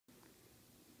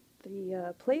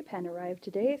The playpen arrived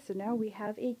today, so now we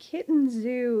have a kitten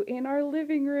zoo in our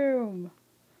living room.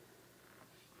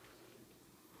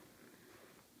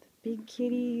 The big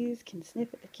kitties can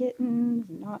sniff at the kittens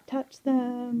and not touch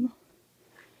them.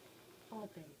 Oh,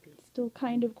 baby. Still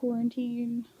kind of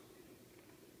quarantined.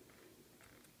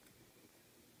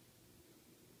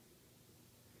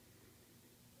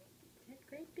 That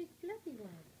great big fluffy one.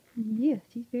 Yes,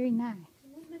 he's very nice. The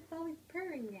one that's always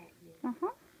purring at you. Uh-huh.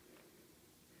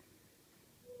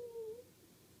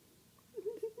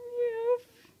 Yes.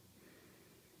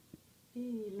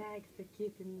 He likes the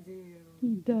kitten zoo.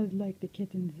 He does like the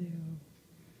kitten zoo.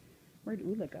 Where'd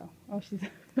Ula go? Oh, she's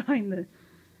behind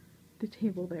the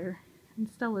table there. And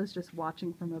Stella's just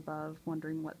watching from above,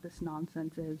 wondering what this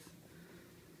nonsense is.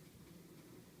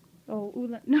 Oh,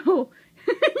 Ula, no!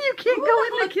 You can't go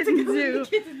in the kitten zoo! The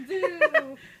kitten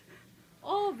zoo!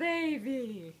 Oh,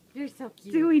 baby! You're so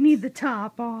cute. Do we need the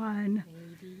top on?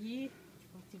 Baby,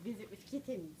 want to visit with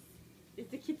kittens.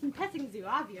 It's a kitten petting zoo,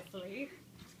 obviously.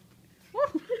 How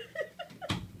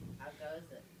goes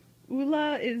it?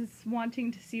 Ula is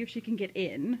wanting to see if she can get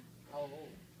in. Oh.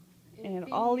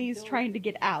 And Ollie's trying to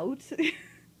get out. He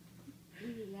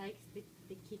likes the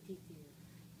kitty zoo.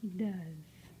 He does.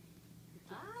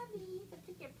 Ollie, I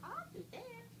think your paw through there.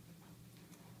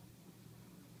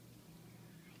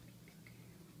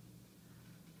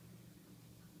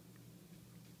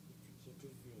 It's a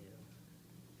kitty zoo.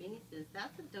 Beanie says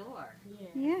that's a door.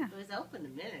 Yeah. It was open a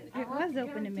minute ago. It was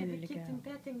open a minute ago. Kitten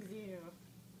petting zoo.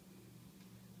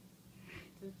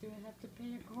 So do I have to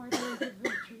pay a quarter to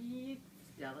the treats?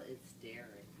 Stella is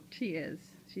staring. She is.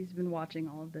 She's been watching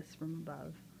all of this from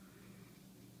above.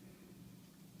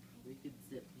 We could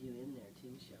zip you in there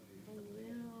too, shall we?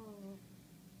 I know.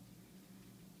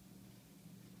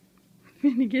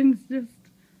 Finnegan's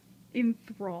just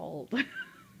enthralled.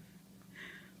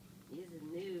 He's a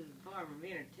new form of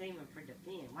entertainment for the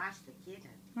pen. Watch the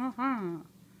kitten. Uh-huh.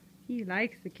 He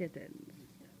likes the kittens.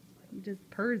 He just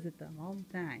purrs at them all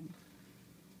the time.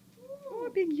 Oh,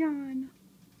 big yawn.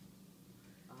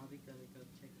 Ollie's gonna go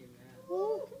check him out.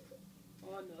 Oh,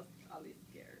 Oh no, Ollie's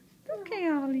scared. it's okay,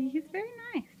 Ollie. He's very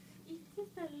nice. He's just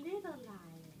a little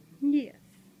lion. Yes.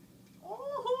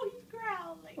 Oh, he's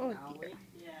growling. Oh, Ollie. dear.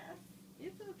 Yes.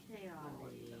 It's okay,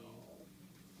 Ollie.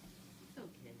 It's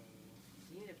okay.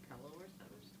 Do you need a pillow or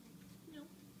something? No.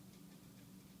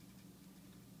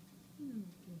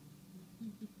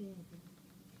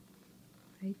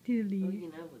 Hi, Tilly. Oh,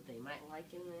 you know what they might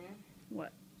like in there?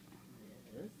 What?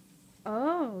 Yes.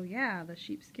 Oh, yeah, the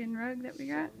sheepskin rug that we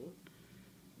got.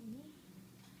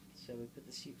 Shall we put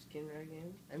the sheepskin rug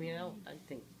in? I mean, I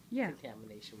think Yeah.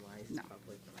 contamination-wise, it's No.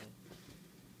 probably fine.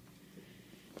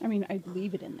 I mean, I'd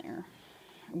leave it in there.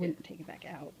 I wouldn't take it back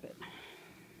out, but...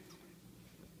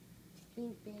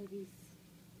 Pink babies.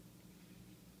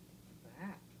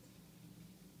 That.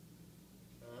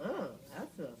 Oh, that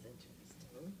smells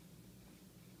interesting.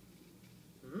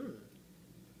 Hmm.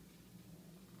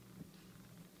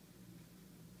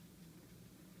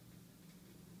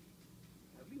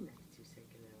 That'd be nice to take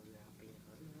a little nappy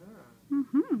on, huh?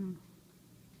 Mm-hmm.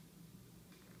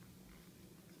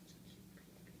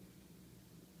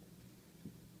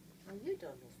 How you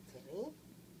doing, Miss Tilly?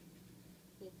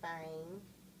 You fine?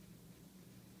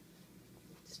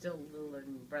 Still littler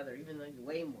than your brother, even though you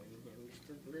weigh more than him. You're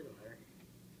still littler.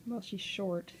 Well, she's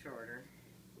short. Shorter.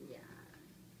 Yeah.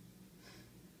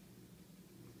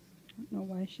 I don't know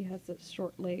why she has such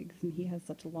short legs and he has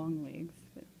such long legs.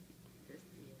 But... This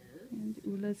is. And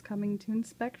Ula's coming to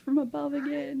inspect from above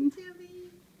again. Hi,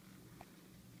 Tilly.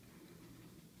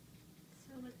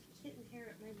 So much kitten hair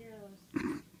at my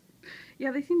nose.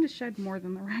 Yeah, they seem to shed more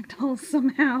than the ragdolls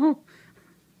somehow.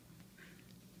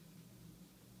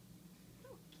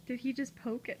 Did he just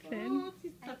poke at Finn? Oh,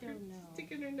 she's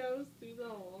sticking her nose through the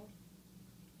hole.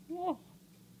 Whoa.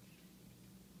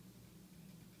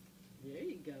 There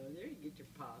you go. There you get your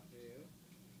paw through.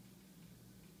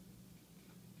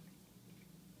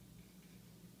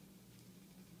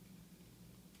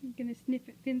 You gonna sniff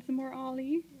at Finn some more,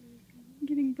 Ollie?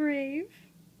 Getting brave.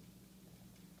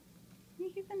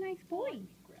 He's a nice boy.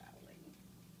 Growling.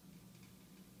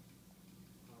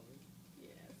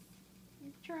 Yes.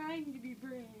 He's trying to be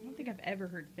brave. I don't think I've ever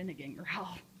heard Finnegan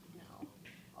growl. No.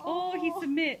 Oh, he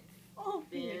submits. Oh,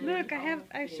 Finn. Look,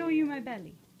 I show you my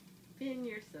belly. Finn,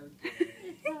 you're so good.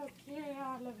 It's okay,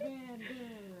 Ollivander.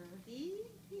 See?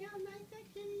 See how nice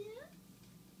that kitty is?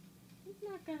 He's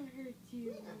not gonna hurt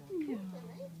you. No.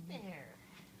 Right there.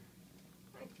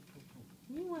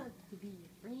 He wants to be your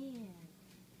friend.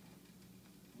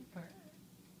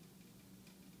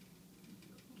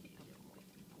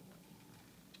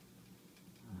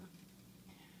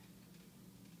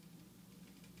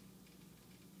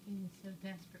 He's so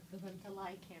desperate for them to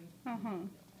like him. Uh-huh.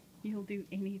 He'll do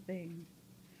anything.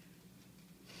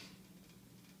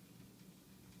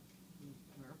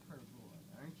 You're a purr boy,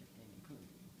 aren't you, Penny Pooh?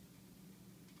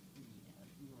 Yes,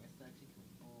 you are such a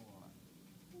good boy.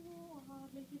 Oh,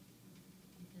 look at...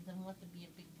 He doesn't want to be a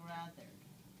big brother.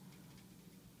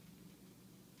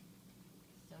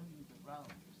 So you the rose.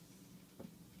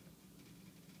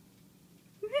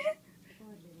 Poor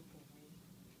little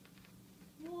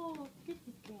boy. Whoa,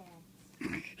 kitty cat.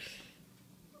 Okay.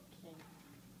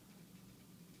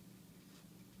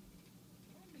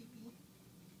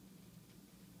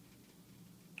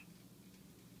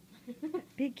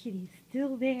 Big kitty's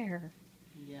still there.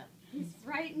 Yeah. He's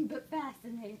frightened but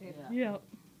fascinated. Yeah. Yep.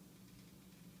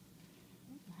 I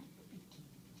like the big kitty.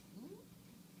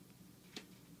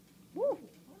 Woo.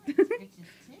 Scratches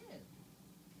too.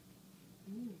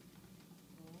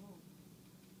 Oh.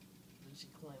 Did she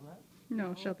climb up?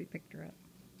 No, Shelby picked her up.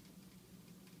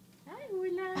 Hi,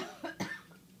 Hula.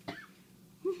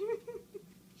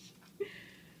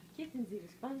 Kitten Zoo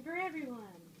is fun for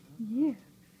everyone. Yeah.